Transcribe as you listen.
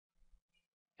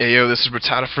Hey yo, this is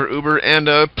Britada for Uber, and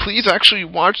please actually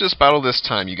watch this battle this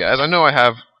time, you guys. I know I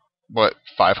have,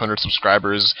 500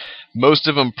 subscribers. Most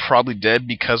of them probably dead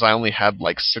because I only had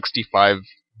like 65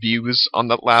 views on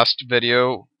that last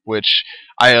video, which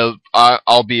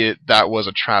albeit that was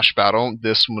a trash battle.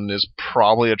 This one is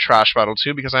probably a trash battle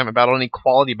too because I haven't battled any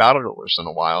quality battlers in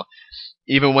a while.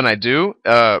 Even when I do,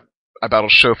 I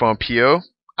battled Shofu on PO.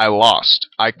 I lost.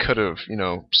 I could have,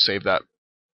 saved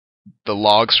the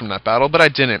logs from that battle, but I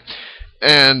didn't.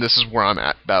 And this is where I'm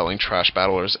at, battling trash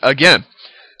battlers again.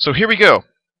 So here we go.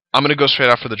 I'm going to go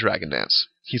straight out for the Dragon Dance.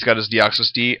 He's got his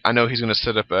Deoxys D. I know he's going to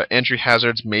set up entry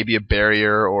hazards, maybe a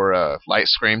barrier or a light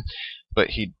screen, but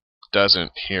he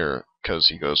doesn't here because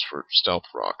he goes for Stealth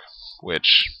Rock,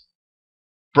 which...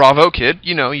 Bravo, kid.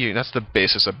 That's the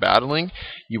basis of battling.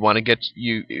 You want to get...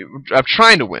 I'm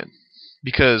trying to win,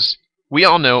 because we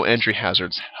all know entry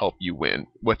hazards help you win.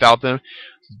 Without them,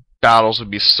 battles would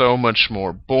be so much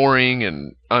more boring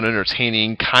and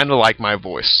unentertaining, kind of like my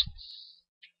voice.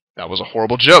 That was a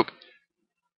horrible joke,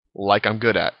 like I'm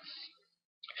good at.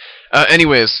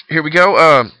 Anyways, here we go.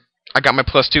 I got my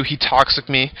 +2. He toxic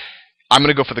me. I'm going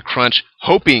to go for the crunch,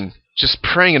 just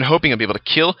praying and hoping I'll be able to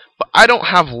kill, but I don't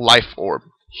have Life Orb.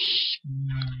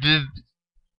 The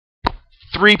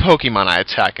 3 Pokemon I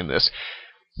attack in this,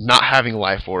 not having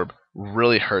Life Orb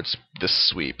really hurts this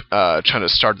sweep. Trying to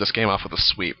start this game off with a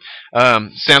sweep.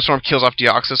 Sandstorm kills off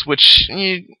Deoxys, which...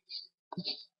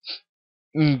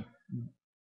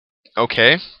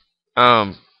 okay.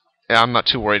 Yeah, I'm not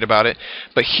too worried about it.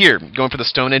 But here, going for the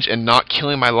Stone Edge and not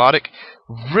killing my Milotic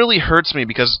really hurts me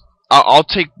because I'll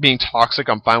take being toxic,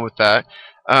 I'm fine with that.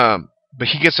 But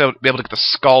he gets to be able to get the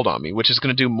Scald on me, which is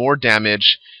going to do more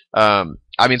damage.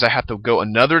 That means I have to go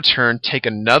another turn, take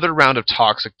another round of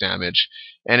toxic damage,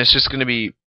 and it's just going to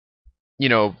be,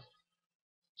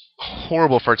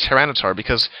 horrible for Tyranitar,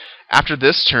 because after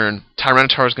this turn,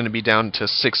 Tyranitar is going to be down to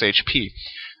 6 HP.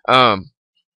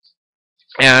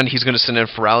 And he's going to send in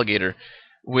for Alligator,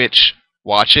 which,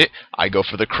 watch it, I go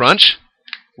for the crunch,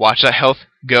 watch that health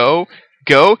go,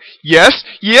 yes,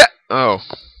 yeah, oh,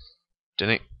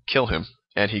 didn't kill him,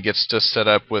 and he gets to set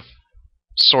up with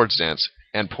Swords Dance,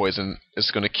 and Poison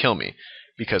is going to kill me,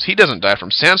 because he doesn't die from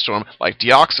Sandstorm like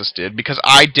Deoxys did, because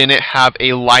I didn't have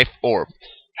a Life Orb.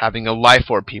 Having a Life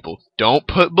Orb, people, don't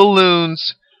put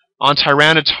balloons on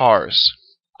Tyranitars.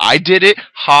 I did it,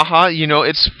 haha,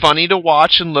 it's funny to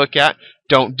watch and look at.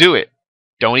 Don't do it.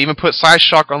 Don't even put Side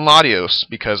Shock on Latios,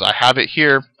 because I have it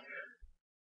here,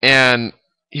 and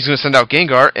he's going to send out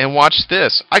Gengar, and watch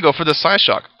this. I go for the Side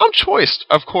Shock. I'm choiced.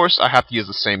 Of course, I have to use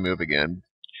the same move again.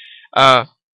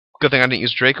 Good thing I didn't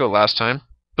use Draco last time.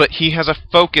 But he has a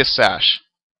Focus Sash.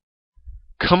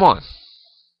 Come on.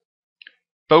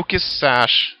 Focus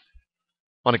Sash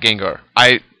on a Gengar.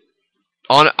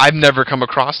 I've never come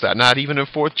across that, not even in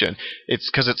 4th gen. It's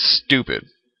because it's stupid.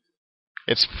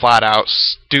 It's flat out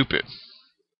stupid.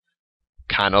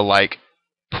 Kind of like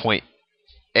Point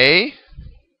A,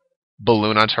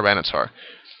 Balloon on Tyranitar.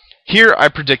 Here, I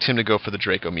predict him to go for the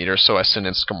Draco meter, so I send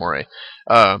in Skarmory.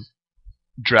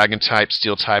 Dragon type,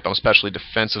 Steel type, I'm especially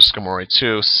defensive Skarmory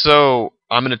too, so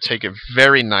I'm going to take it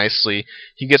very nicely.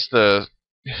 He gets the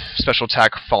special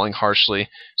attack Falling Harshly,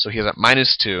 so he has at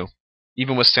 -2.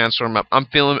 Even with Sandstorm up, I'm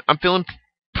feeling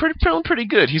pretty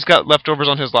good. He's got leftovers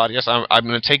on his Latias. I'm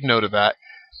going to take note of that.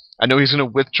 I know he's going to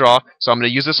withdraw, so I'm going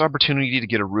to use this opportunity to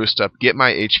get a Roost up, get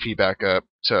my HP back up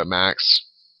to max.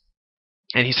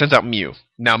 And he sends out Mew.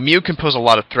 Now, Mew can pose a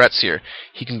lot of threats here.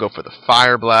 He can go for the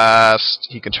Fire Blast.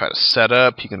 He can try to set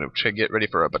up. He can try to get ready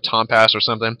for a Baton Pass or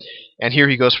something. And here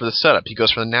he goes for the setup. He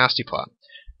goes for the Nasty Plot.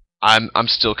 I'm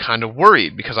still kind of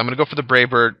worried because I'm going to go for the Brave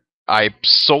Bird. I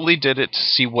solely did it to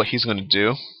see what he's going to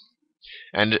do.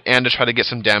 And to try to get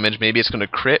some damage. Maybe it's going to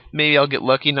crit. Maybe I'll get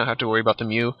lucky, not have to worry about the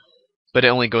Mew. But it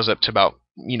only goes up to about,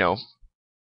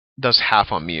 does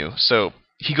half on Mew. So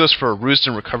he goes for a Roost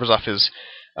and recovers off his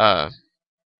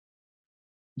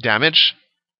damage.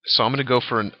 So I'm going to go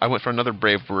for I went for another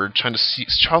Brave Bird,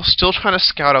 still trying to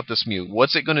scout out this Mew.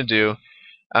 What's it going to do?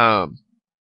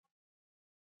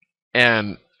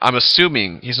 And I'm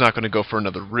assuming he's not going to go for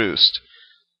another Roost.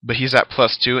 But he's at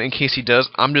 +2. In case he does,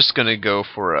 I'm just going to go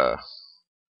for a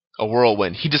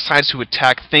Whirlwind. He decides to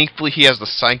attack. Thankfully, he has the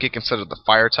Psychic instead of the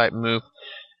Fire-type move.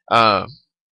 And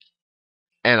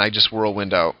I just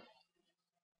Whirlwind out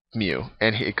Mew.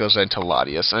 And it goes into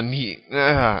Latias. And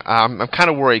I'm kind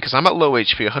of worried because I'm at low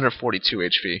HP, 142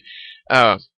 HP.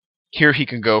 Here he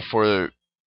can go for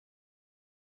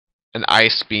an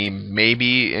Ice Beam,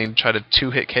 maybe, and try to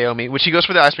 2-hit KO me, which he goes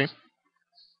for the Ice Beam.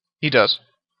 He does.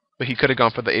 But he could have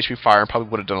gone for the HP Fire and probably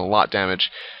would have done a lot of damage.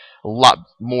 a lot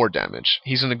more damage.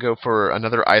 He's going to go for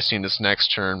another Ice Beam this next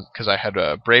turn because I had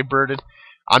Brave Birded.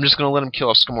 I'm just going to let him kill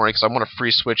off Skarmory because I want to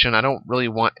free switch in. I don't really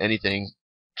want anything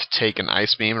to take an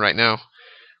Ice Beam right now.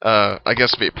 I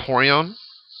guess Vaporeon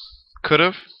could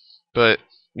have, but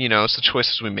you know, it's the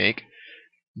choices we make.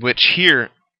 Which here,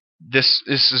 this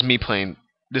is me playing.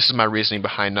 This is my reasoning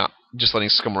behind not just letting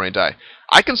Skarmory die.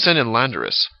 I can send in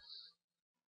Landorus.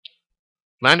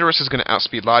 Landorus is going to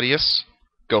outspeed Latias,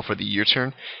 go for the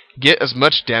U-turn, get as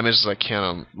much damage as I can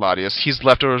on Latias. He's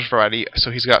leftovers variety, so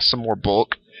he's got some more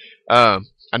bulk. I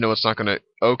know it's not going to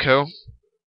OHKO,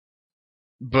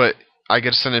 but I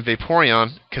get to send in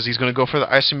Vaporeon because he's going to go for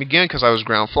the Ice Beam again because I was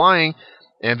ground flying,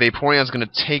 and Vaporeon's going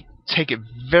to take it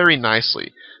very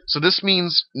nicely. So this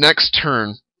means next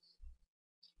turn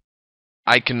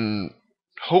I can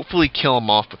hopefully kill him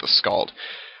off with a Scald.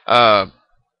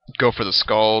 Go for the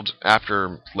Scald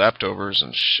after leftovers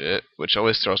and shit, which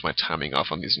always throws my timing off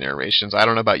on these narrations. I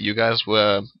don't know about you guys.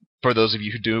 For those of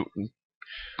you who do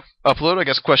upload, I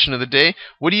guess question of the day: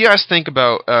 what do you guys think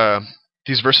about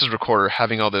these versus recorder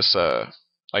having all this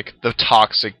like the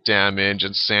toxic damage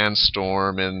and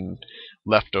sandstorm and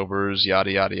leftovers,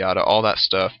 yada yada yada, all that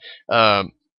stuff?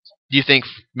 Do you think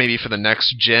maybe for the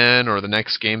next gen or the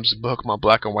next games, Pokemon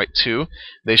Black and White 2,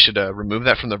 they should remove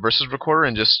that from the versus recorder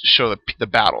and just show the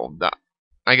battle?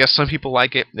 I guess some people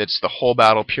like it. It's the whole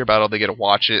battle, pure battle. They get to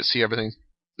watch it, see everything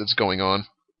that's going on.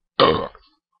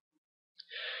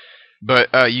 But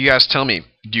you guys tell me,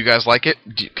 do you guys like it?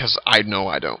 Because I know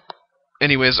I don't.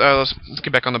 Anyways, let's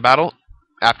get back on the battle.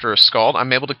 After a Scald,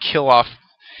 I'm able to kill off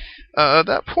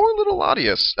that poor little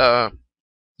Latias.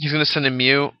 He's going to send in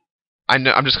Mew. I'm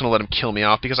just going to let him kill me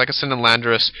off because I can send in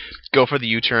Landorus, go for the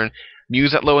U-turn.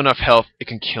 Mew's at low enough health, it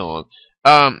can kill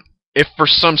him. If for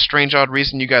some strange odd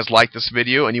reason you guys like this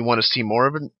video and you want to see more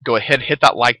of it, go ahead, hit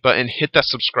that like button, hit that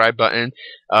subscribe button.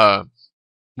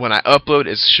 When I upload,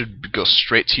 it should go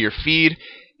straight to your feed.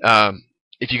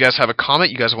 If you guys have a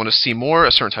comment, you guys want to see more,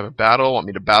 a certain type of battle, want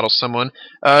me to battle someone,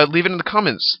 leave it in the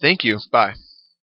comments. Thank you. Bye.